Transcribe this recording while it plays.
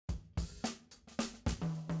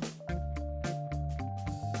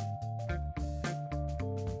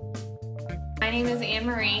My name is Anne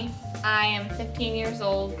Marie. I am 15 years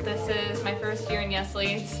old. This is my first year in Yes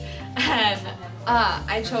Leads, and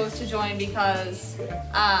I chose to join because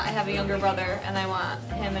I have a younger brother and I want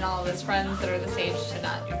him and all of his friends that are this age to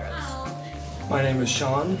not do drugs. My name is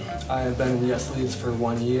Sean. I have been in Yes Leads for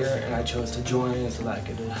 1 year, and I chose to join so that I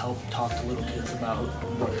could help talk to little kids about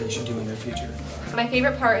what they should do in their future. My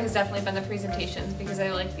favorite part has definitely been the presentations because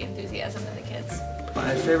I like the enthusiasm in the kids.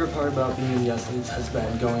 My favorite part about being in Yes Leads has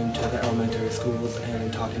been going to the elementary schools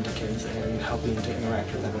and talking to kids and helping to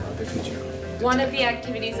interact with them about their future. One of the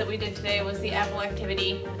activities that we did today was the apple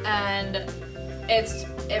activity, and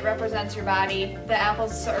it represents your body. The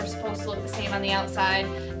apples are supposed to look the same on the outside,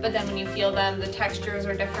 but then when you feel them, the textures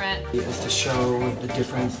are different. It is to show the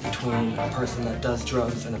difference between a person that does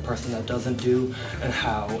drugs and a person that doesn't do, and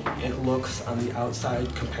how it looks on the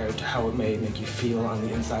outside compared to how it may make you feel on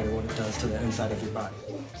the inside, or what it does to the inside of your body.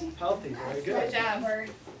 Healthy, very good. Good job, Bird.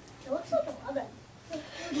 It looks like a lemon.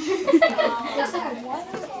 The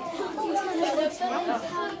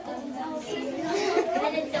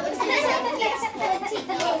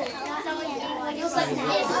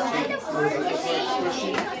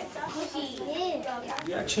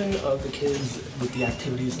reaction of the kids with the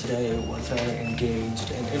activities today was very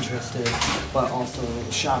engaged and interested, but also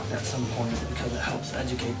shocked at some points because it helps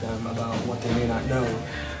educate them about what they may not know,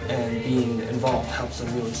 and being involved helps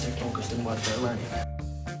them really stay focused in what they're learning.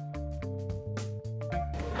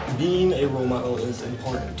 Being a role model is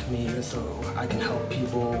important to me, so I can help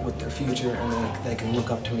people with their future, and they can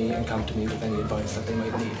look up to me and come to me with any advice that they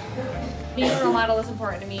might need. Being a role model is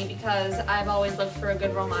important to me because I've always looked for a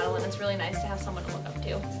good role model, and it's really nice to have someone to look up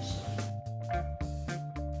to.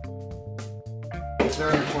 It's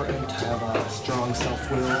very important to have a strong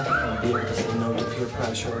self-will and be able to say no to peer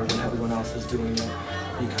pressure when everyone else is doing it,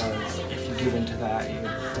 because if you give in to that,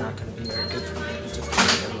 it's not going to be very good for you. It's just going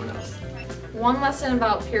to be everyone else. One lesson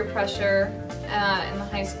about peer pressure in the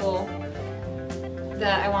high school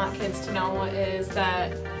that I want kids to know is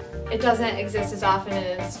that it doesn't exist as often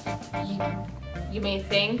as you may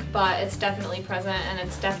think, but it's definitely present, and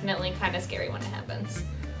it's definitely kind of scary when it happens.